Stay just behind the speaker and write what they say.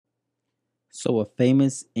So, a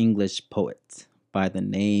famous English poet by the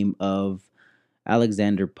name of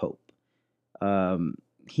Alexander Pope, um,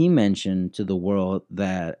 he mentioned to the world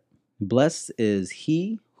that blessed is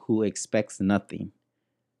he who expects nothing,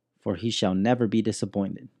 for he shall never be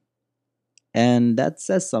disappointed. And that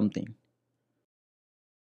says something.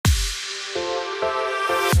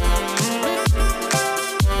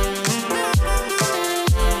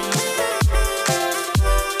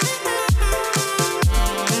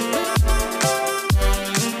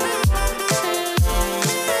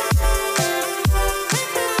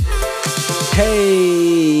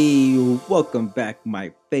 Hey, welcome back,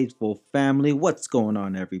 my faithful family. What's going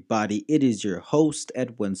on, everybody? It is your host,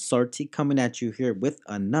 Edwin Sarti, coming at you here with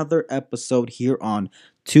another episode here on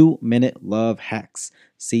 2 Minute Love Hacks,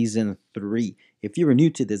 Season 3. If you are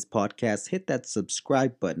new to this podcast, hit that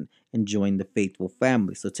subscribe button and join the faithful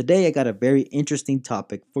family. So, today I got a very interesting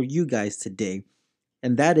topic for you guys today,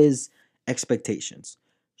 and that is expectations.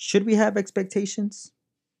 Should we have expectations?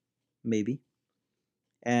 Maybe.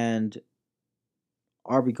 And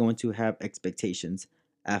are we going to have expectations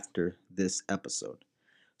after this episode?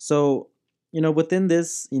 So, within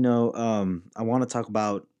this, I want to talk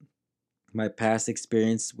about my past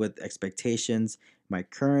experience with expectations, my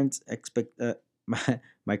current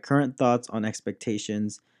my current thoughts on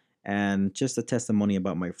expectations, and just a testimony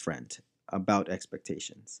about my friend about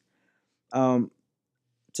expectations. Um,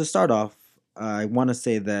 to start off, I want to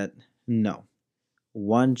say that no,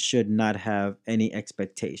 one should not have any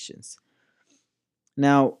expectations.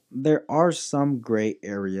 Now, there are some gray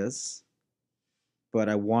areas, but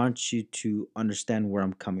I want you to understand where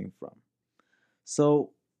I'm coming from.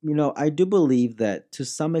 So, I do believe that to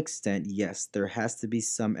some extent, yes, there has to be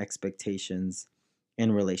some expectations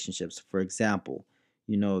in relationships. For example,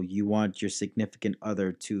 you want your significant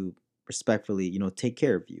other to respectfully, take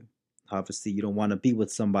care of you. Obviously, you don't want to be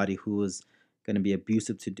with somebody who is going to be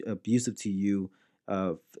abusive to you,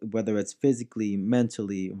 whether it's physically,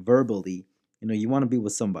 mentally, verbally. You want to be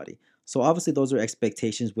with somebody. So obviously, those are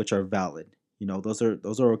expectations which are valid. Those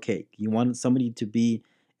are okay. You want somebody to be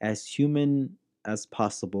as human as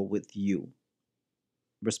possible with you,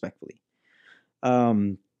 respectfully.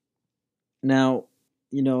 Um, now,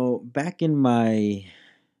 back in my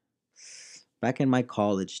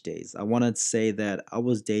college days, I want to say that I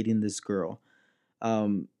was dating this girl.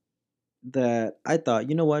 Um, that I thought,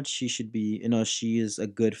 you know what, she should be, she is a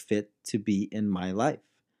good fit to be in my life.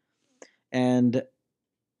 And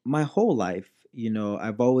my whole life,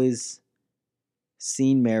 I've always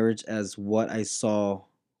seen marriage as what I saw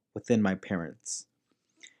within my parents.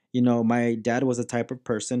 My dad was the type of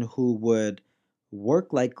person who would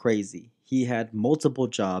work like crazy. He had multiple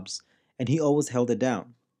jobs and he always held it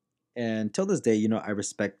down. And till this day, I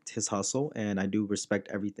respect his hustle and I do respect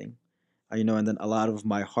everything. And then a lot of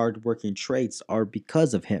my hardworking traits are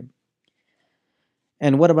because of him.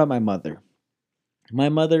 And what about my mother? My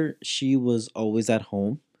mother, she was always at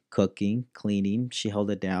home, cooking, cleaning. She held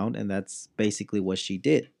it down, and that's basically what she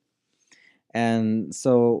did. And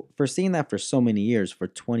so, for seeing that for so many years, for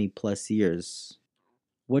 20 plus years,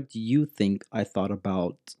 what do you think I thought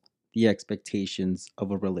about the expectations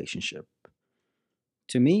of a relationship?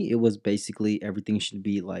 To me, it was basically everything should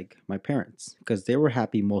be like my parents because they were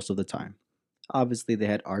happy most of the time. Obviously, they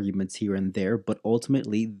had arguments here and there, but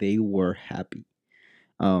ultimately, they were happy.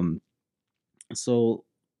 Um, so,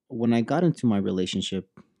 when I got into my relationship,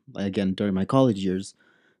 again, during my college years,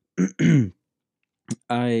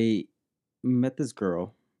 I met this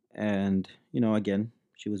girl, and, again,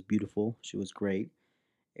 she was beautiful, she was great.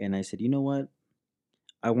 And I said, you know what?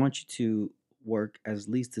 I want you to work as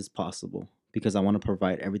least as possible because I want to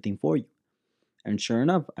provide everything for you. And sure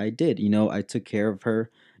enough, I did. I took care of her.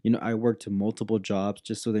 I worked multiple jobs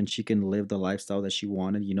just so then she can live the lifestyle that she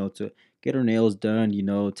wanted, to get her nails done,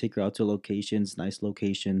 take her out to locations, nice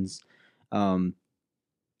locations. Um,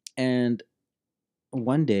 and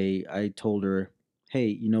one day I told her, hey,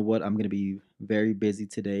 you know what? I'm going to be very busy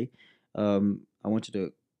today. I want you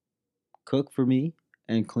to cook for me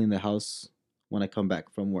and clean the house when I come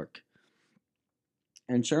back from work.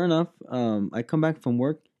 And sure enough, I come back from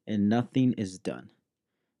work and nothing is done.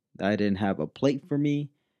 I didn't have a plate for me.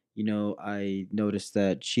 I noticed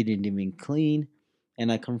that she didn't even clean.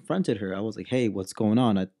 And I confronted her. I was like, hey, what's going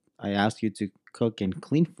on? I asked you to cook and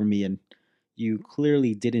clean for me, and you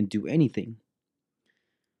clearly didn't do anything.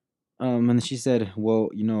 And she said, well,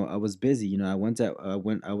 I was busy. I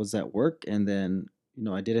was at work, and then,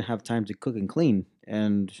 I didn't have time to cook and clean.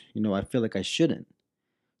 And, I feel like I shouldn't.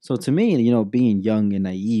 So to me, being young and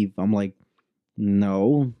naive, I'm like,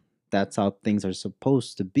 no, that's how things are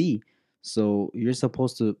supposed to be. So you're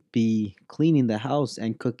supposed to be cleaning the house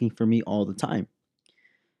and cooking for me all the time.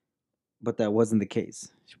 But that wasn't the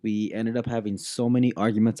case. We ended up having so many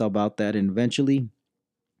arguments about that, and eventually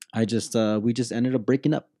I just we just ended up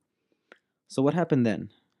breaking up. So what happened then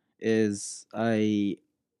is I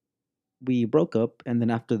we broke up, and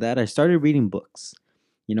then after that I started reading books.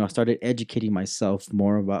 I started educating myself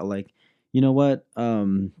more about, like, what,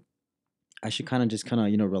 I should kind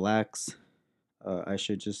of relax. I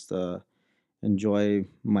should just enjoy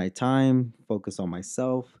my time, focus on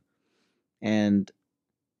myself. And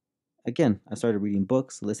again, I started reading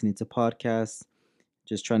books, listening to podcasts,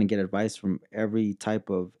 just trying to get advice from every type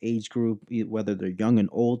of age group, whether they're young and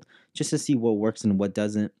old, just to see what works and what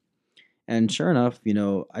doesn't. And sure enough,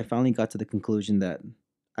 I finally got to the conclusion that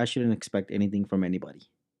I shouldn't expect anything from anybody.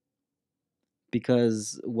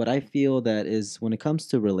 Because what I feel that is, when it comes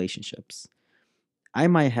to relationships, I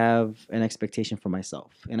might have an expectation for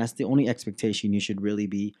myself, and that's the only expectation you should really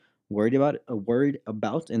be worried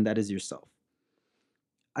about, and that is yourself.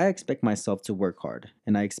 I expect myself to work hard,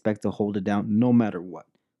 and I expect to hold it down no matter what.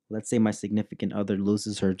 Let's say my significant other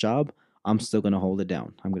loses her job, I'm still gonna hold it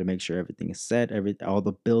down. I'm gonna make sure everything is set, all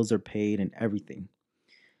the bills are paid, and everything.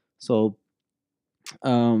 So,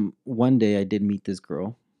 one day I did meet this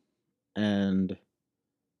girl, and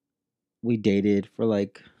we dated for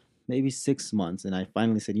like maybe 6 months, and I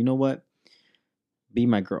finally said, you know what, be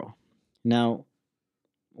my girl. Now,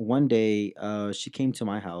 one day, she came to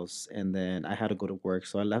my house, and then I had to go to work,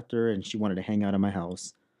 so I left her, and she wanted to hang out at my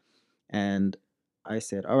house. And I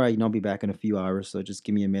said, all right, I'll be back in a few hours, so just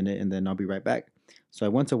give me a minute, and then I'll be right back. So I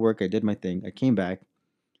went to work, I did my thing, I came back,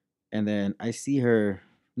 and then I see her.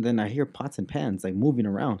 Then I hear pots and pans like moving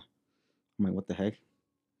around. I'm like, what the heck?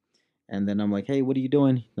 And then I'm like, hey, what are you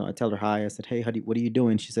doing? No, I tell her hi. I said, hey, what are you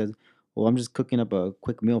doing? She says, well, I'm just cooking up a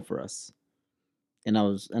quick meal for us. And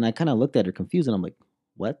I kind of looked at her confused, and I'm like,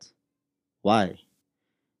 what? Why?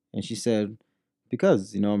 And she said,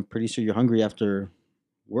 because, I'm pretty sure you're hungry after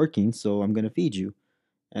working, so I'm going to feed you.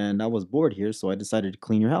 And I was bored here, so I decided to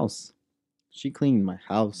clean your house. She cleaned my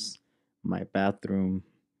house, my bathroom,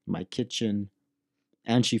 my kitchen,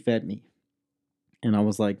 and she fed me. And I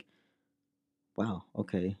was like, wow,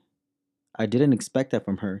 okay. I didn't expect that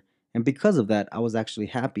from her. And because of that, I was actually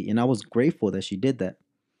happy and I was grateful that she did that.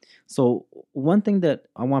 So, one thing that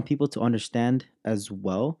I want people to understand as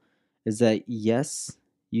well is that, yes,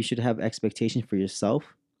 you should have expectations for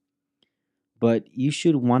yourself, but you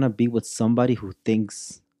should want to be with somebody who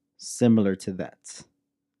thinks similar to that.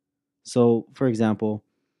 So, for example,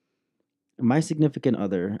 my significant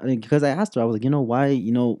other, I think, because I asked her, I was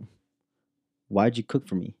like, why'd you cook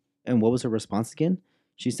for me? And what was her response again?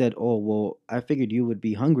 She said, oh, well, I figured you would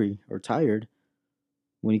be hungry or tired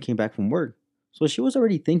when you came back from work. So she was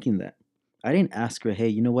already thinking that. I didn't ask her, hey,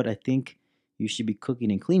 you know what? I think you should be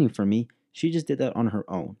cooking and cleaning for me. She just did that on her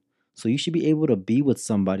own. So you should be able to be with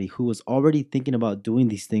somebody who was already thinking about doing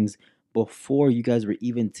these things before you guys were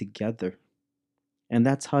even together. And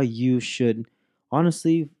that's how you should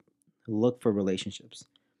honestly look for relationships.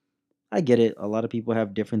 I get it. A lot of people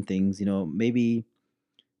have different things.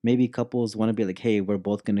 Maybe couples want to be like, hey, we're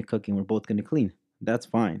both gonna cook and we're both gonna clean. That's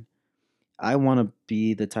fine. I want to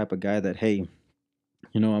be the type of guy that, hey,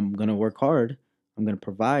 I'm gonna work hard. I'm gonna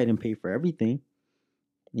provide and pay for everything.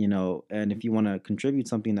 And if you want to contribute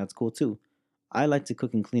something, that's cool too. I like to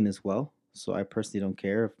cook and clean as well, so I personally don't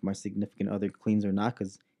care if my significant other cleans or not,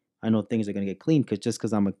 because I know things are gonna get clean.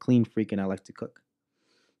 Because I'm a clean freak and I like to cook.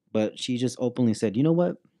 But she just openly said, you know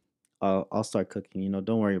what? I'll start cooking.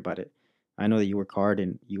 Don't worry about it. I know that you work hard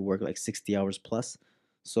and you work like 60 hours plus.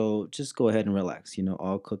 So just go ahead and relax.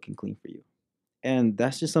 I'll cook and clean for you. And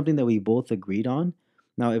that's just something that we both agreed on.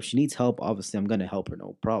 Now, if she needs help, obviously I'm gonna help her,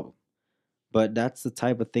 no problem. But that's the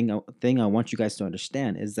type of thing I want you guys to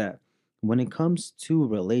understand is that when it comes to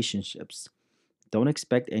relationships, don't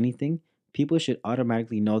expect anything. People should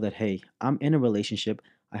automatically know that, hey, I'm in a relationship.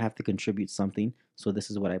 I have to contribute something. So this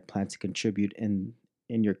is what I plan to contribute in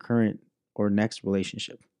your current or next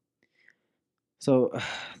relationship. So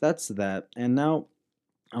that's that. And now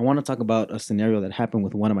I want to talk about a scenario that happened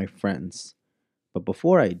with one of my friends. But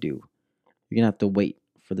before I do, you're gonna have to wait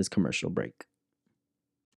for this commercial break.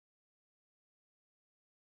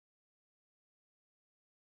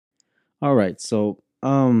 All right, so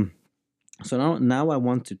now I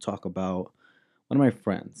want to talk about one of my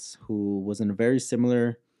friends who was in a very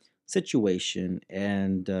similar situation,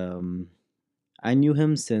 and I knew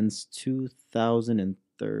him since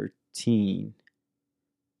 2013.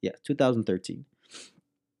 Yeah, 2013,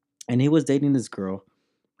 and he was dating this girl,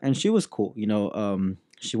 and she was cool.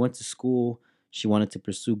 She went to school. She wanted to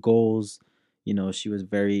pursue goals. She was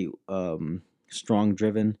very strong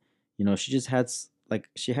driven. She just had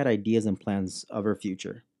she had ideas and plans of her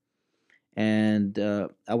future. And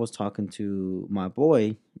I was talking to my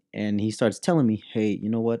boy, and he starts telling me, "Hey, you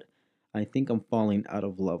know what? I think I'm falling out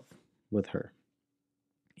of love with her."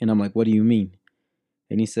 And I'm like, "What do you mean?"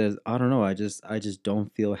 And he says, "I don't know. I just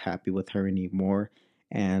don't feel happy with her anymore,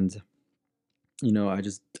 and I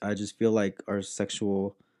just feel like our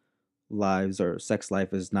sexual lives or sex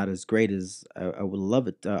life is not as great as I would love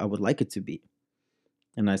it. I would like it to be."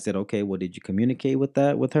 And I said, "Okay, well, did you communicate with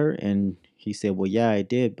that with her?" And he said, "Well, yeah, I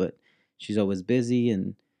did, but she's always busy,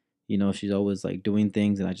 and she's always like doing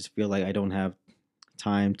things, and I just feel like I don't have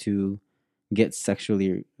time to get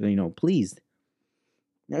sexually, pleased."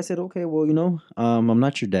 And I said, "Okay, well, I'm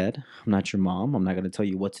not your dad. I'm not your mom. I'm not gonna tell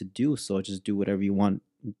you what to do. So just do whatever you want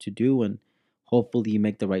to do, and hopefully you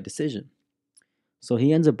make the right decision." So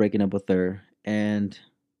he ends up breaking up with her, and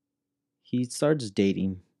he starts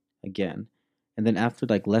dating again. And then after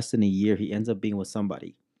like less than a year, he ends up being with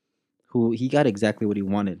somebody who he got exactly what he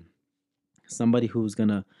wanted. Somebody who's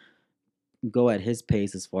gonna go at his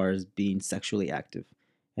pace as far as being sexually active.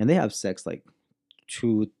 And they have sex like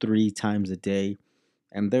two, three times a day,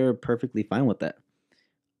 and they're perfectly fine with that.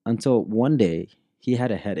 Until one day he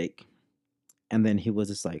had a headache, and then he was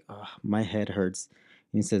just like, "Oh, my head hurts."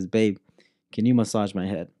 And he says, "Babe, can you massage my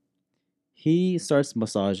head?" He starts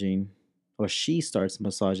massaging, or she starts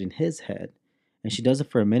massaging his head, and she does it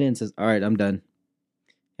for a minute and says, "All right, I'm done."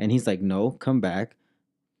 And he's like, "No, come back,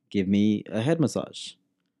 give me a head massage."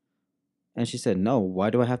 And she said, "No, why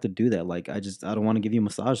do I have to do that? Like, I don't want to give you a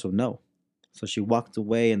massage, so no." So she walked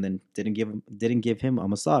away and then didn't give him a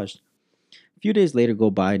massage. A few days later go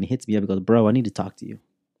by and he hits me up and goes, "Bro, I need to talk to you."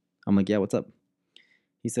 I'm like, "Yeah, what's up?"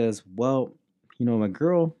 He says, "Well, my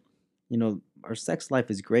girl, our sex life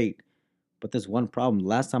is great, but there's one problem.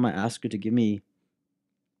 Last time I asked her to give me,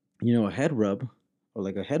 a head rub or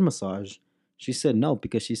like a head massage, she said no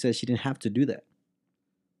because she said she didn't have to do that."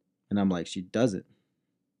 And I'm like, "She doesn't.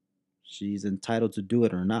 She's entitled to do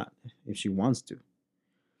it or not if she wants to."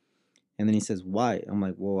 And then he says, "Why?" I'm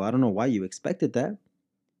like, "Well, I don't know why you expected that."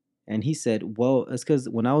 And he said, "Well, it's because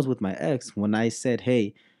when I was with my ex, when I said,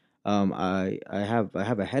 'Hey, I have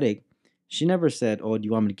a headache,' she never said, 'Oh, do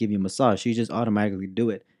you want me to give you a massage?' She just automatically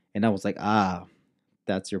do it." And I was like, "Ah,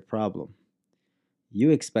 that's your problem.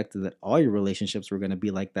 You expected that all your relationships were gonna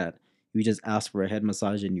be like that. You just asked for a head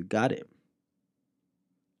massage and you got it."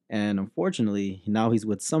 And unfortunately, now he's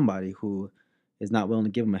with somebody who is not willing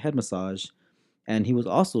to give him a head massage. And he was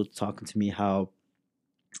also talking to me how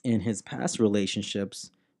in his past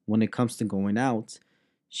relationships, when it comes to going out,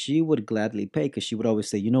 she would gladly pay because she would always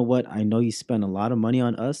say, "You know what? I know you spend a lot of money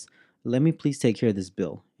on us. Let me please take care of this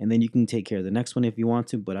bill. And then you can take care of the next one if you want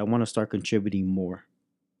to, but I want to start contributing more."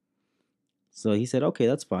 So he said, "Okay,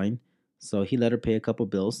 that's fine." So he let her pay a couple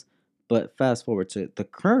bills. But fast forward to the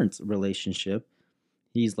current relationship,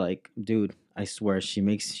 he's like, "Dude, I swear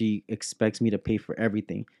she expects me to pay for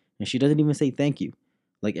everything. And she doesn't even say thank you.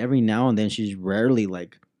 Like every now and then she's rarely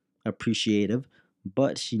like appreciative,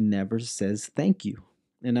 but she never says thank you."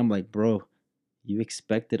 And I'm like, "Bro, you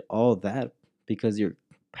expected all that because your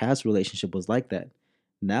past relationship was like that."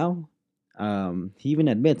 Now, he even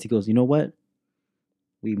admits, he goes, "You know what?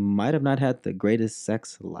 We might have not had the greatest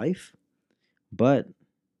sex life, but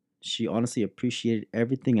she honestly appreciated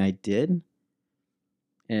everything I did,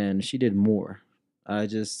 and she did more. I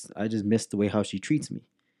just missed the way how she treats me."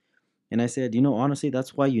 And I said, "Honestly,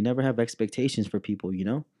 that's why you never have expectations for people.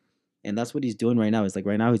 And that's what he's doing right now. Is like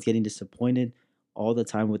right now he's getting disappointed all the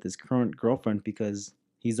time with his current girlfriend because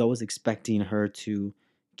he's always expecting her to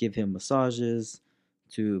give him massages,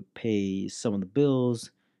 to pay some of the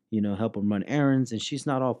bills, help him run errands, and she's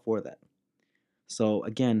not all for that. So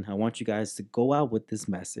again, I want you guys to go out with this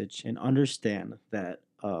message and understand that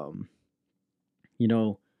you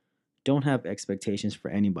know, don't have expectations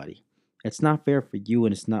for anybody. It's not fair for you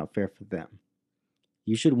and it's not fair for them.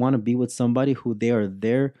 You should want to be with somebody who they are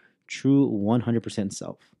their true 100%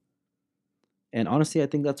 self. And honestly, I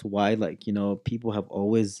think that's why like, people have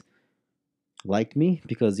always liked me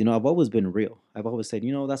because I've always been real. I've always said,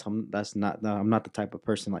 that's not no, I'm not the type of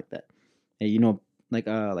person like that. And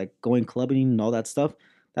like going clubbing and all that stuff,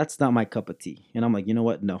 that's not my cup of tea. And I'm like, "You know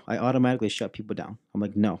what? No." I automatically shut people down. I'm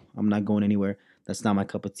like, "No, I'm not going anywhere. That's not my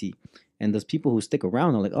cup of tea." And those people who stick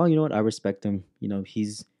around are like, "Oh, you know what? I respect him.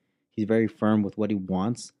 He's very firm with what he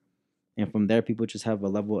wants." And from there, people just have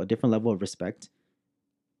a different level of respect.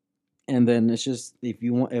 And then it's just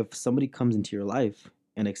if somebody comes into your life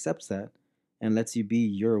and accepts that and lets you be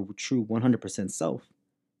your true 100% self,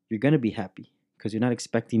 you're going to be happy because you're not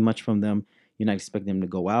expecting much from them. You're not expecting them to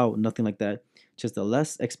go out, nothing like that. Just the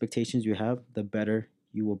less expectations you have, the better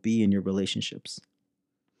you will be in your relationships.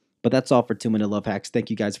 But that's all for 2 Minute Love Hacks.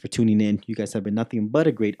 Thank you guys for tuning in. You guys have been nothing but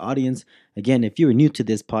a great audience. Again, if you are new to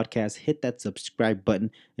this podcast, hit that subscribe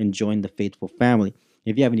button and join the faithful family.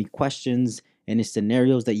 If you have any questions, any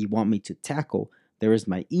scenarios that you want me to tackle, there is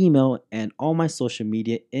my email and all my social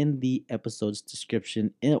media in the episode's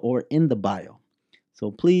description or in the bio.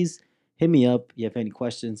 So please hit me up if you have any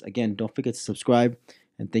questions. Again, don't forget to subscribe.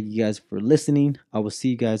 And thank you guys for listening. I will see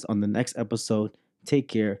you guys on the next episode. Take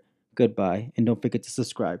care. Goodbye. And don't forget to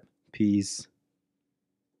subscribe. Peace.